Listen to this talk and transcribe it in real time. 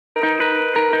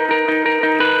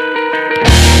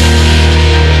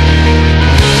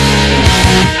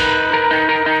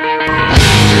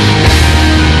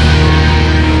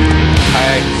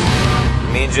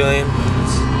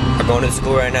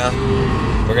school right now.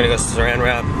 We're gonna go saran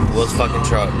wrap Will's fucking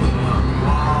truck.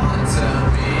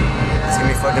 It's gonna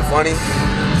be fucking funny,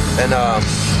 and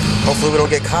hopefully we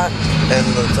don't get caught,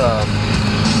 and let's,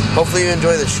 hopefully you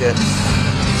enjoy this shit.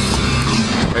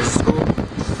 Ready for school?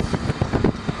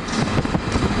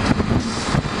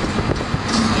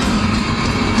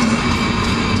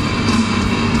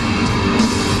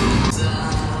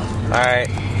 Alright,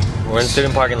 we're in the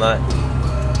student parking lot.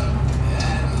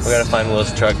 We gotta find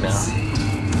Will's truck now.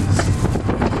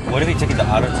 What if he took it to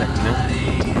auto tech, you know?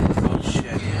 Oh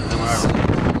shit.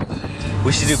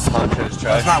 We should do Poncho's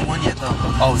truck. It's not one yet though.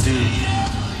 Oh dude.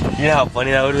 You know how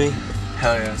funny that would be?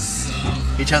 Hell yeah.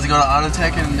 He tries to go to auto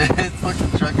tech and his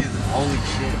fucking truck is holy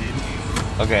shit,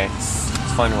 dude. Okay,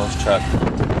 let's find Will's truck.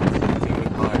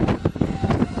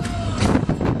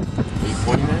 Are you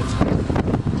 40 minutes?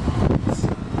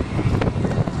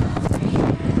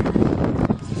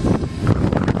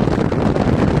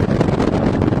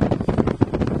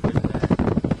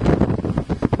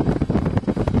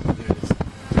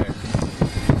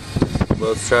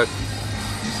 Will's truck.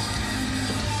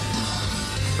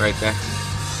 Right there.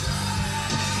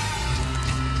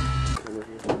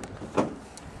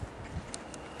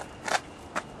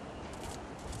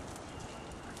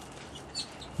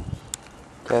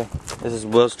 Okay, this is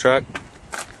Will's truck.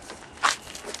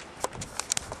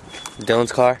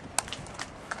 Dylan's car.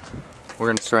 We're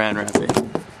gonna saran wrap it.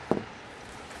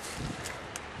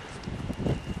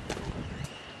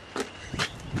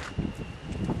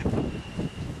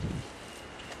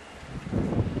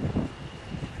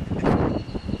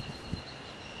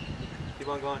 Keep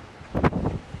on going.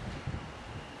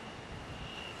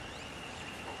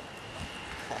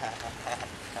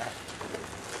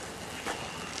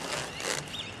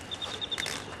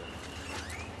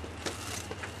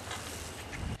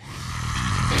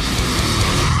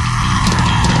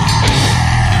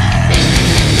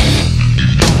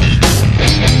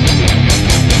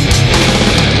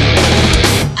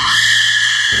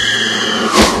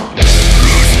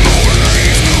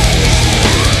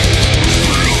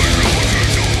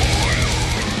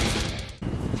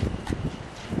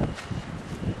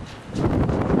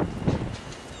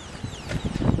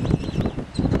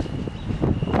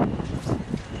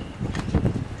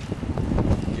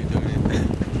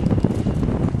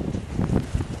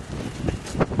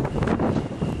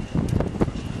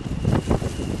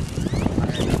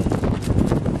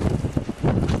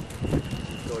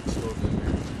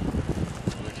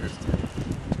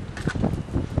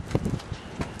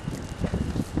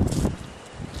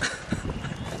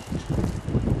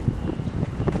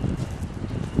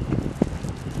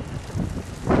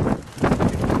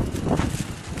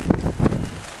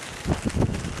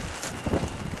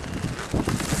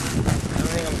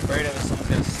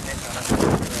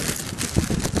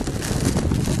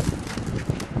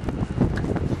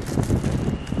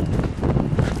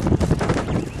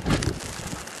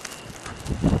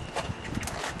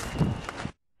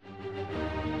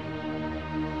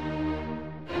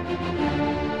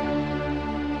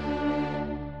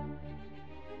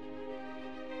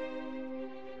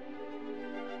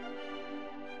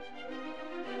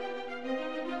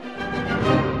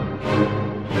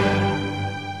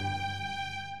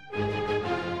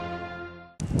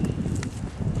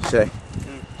 Shea,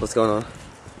 what's going on?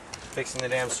 Fixing the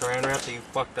damn saran wrap that you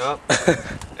fucked up. Fuck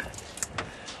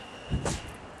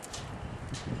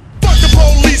the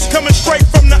police coming straight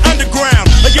from the underground.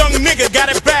 A young nigga got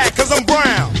it bad cause I'm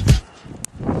brown.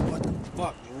 What the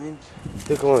fuck, Julian?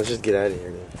 Dude, come on, let's just get out of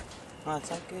here, dude. No,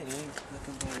 it's all good, man.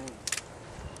 Nothing but me.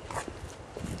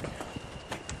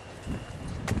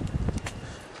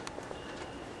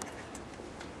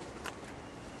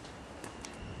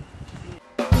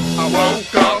 I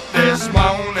woke up this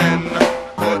morning,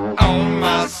 put on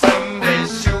my Sunday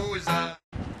shoes.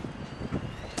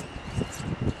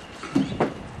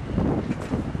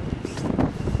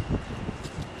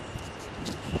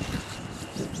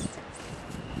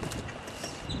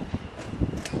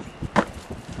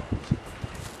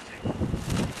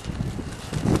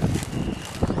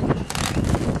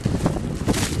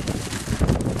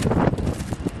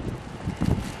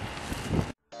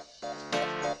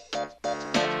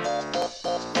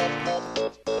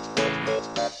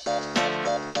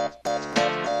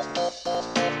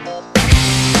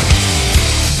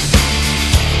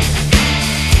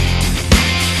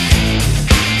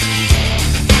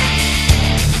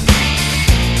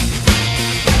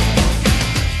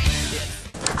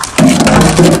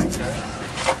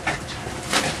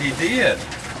 He did.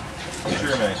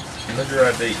 Sure, man. Look at your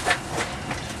ID.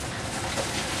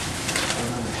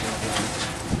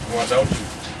 Why don't you?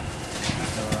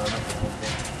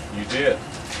 You did.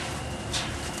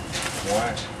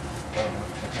 Why?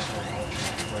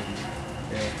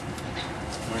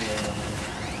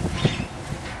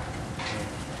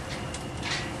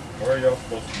 Where are y'all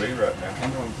supposed to be right now?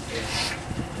 I'm homesick.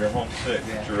 You're homesick.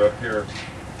 Yeah. You're up here.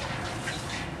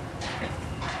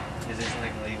 Is this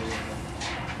like legal?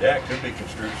 Yeah, it could be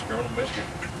construed as criminal mischief.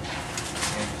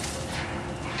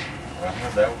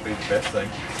 That would be the best thing.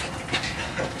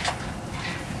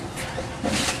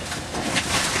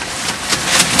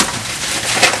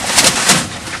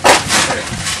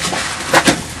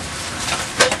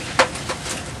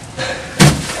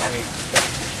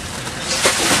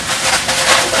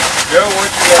 Joe,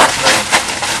 what's your last name?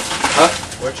 Huh?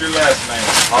 What's your last name?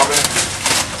 Auburn.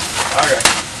 Okay.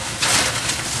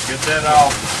 Get that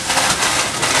off.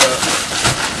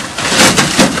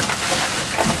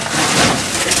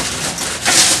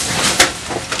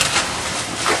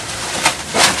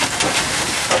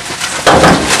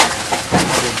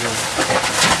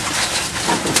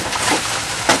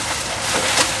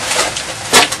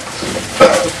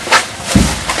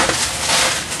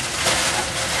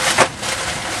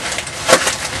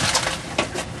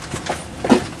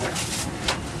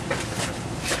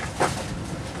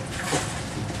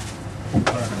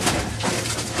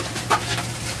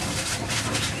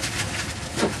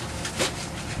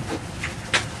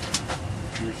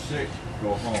 You're sick.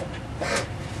 Go home.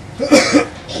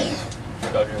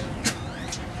 Okay.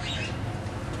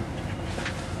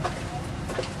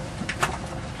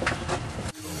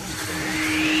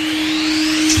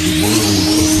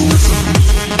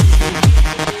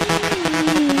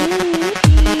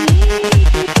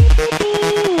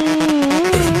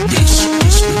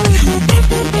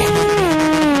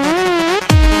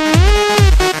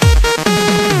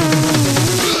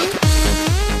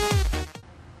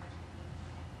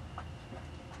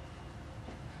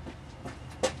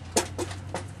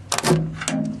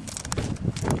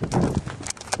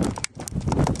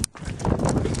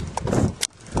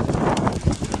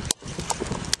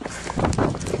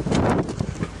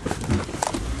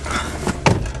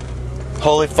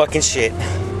 Holy fucking shit.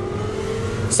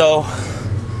 So,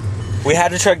 we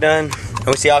had the truck done, and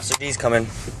we see Officer D's coming.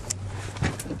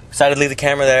 Decided to leave the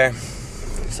camera there,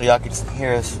 so y'all could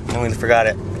hear us, and we forgot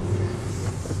it.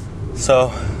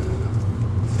 So,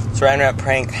 Saran Wrap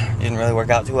prank didn't really work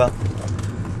out too well.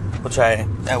 We'll try it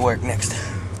at work next.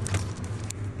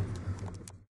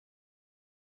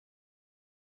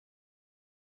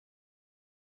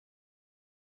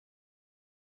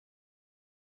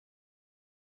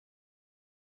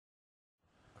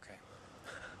 Okay,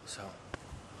 so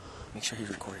make sure he's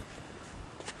recording.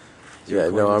 Yeah,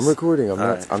 no, I'm recording. I'm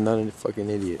Alright. not a fucking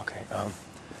idiot. Okay,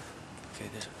 okay,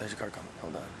 there's a car coming.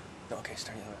 Hold on. No, okay,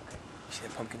 start the other way. Okay. You see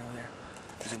that pumpkin over there?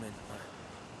 Zoom in.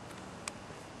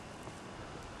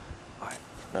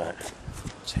 Alright.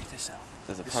 Check this out.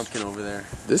 There's a pumpkin over there.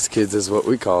 This kid's is what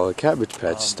we call a Cabbage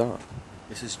Patch stomp.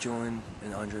 This is Julian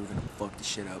and Andre. We're gonna fuck this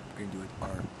shit up. We're gonna do it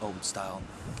our old style.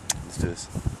 Let's do this.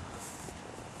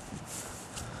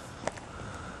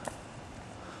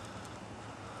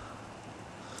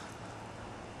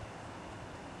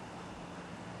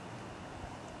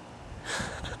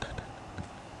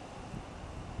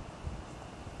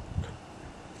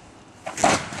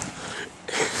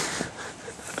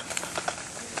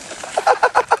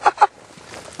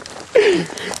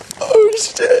 Oh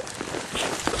shit!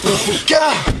 Go!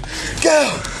 Go!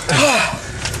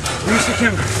 Where's the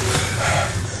camera?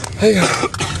 Hang on.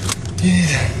 You need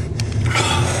it.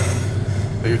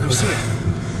 Are you close to it?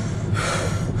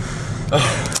 Oh.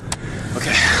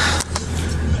 Okay.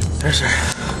 There's her.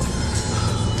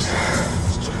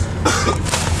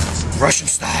 Russian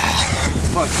style.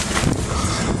 Fuck.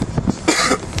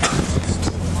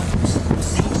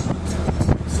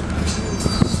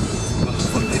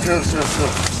 Turn it off.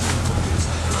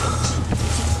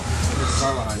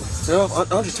 Turn it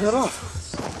off. Andre, turn it off.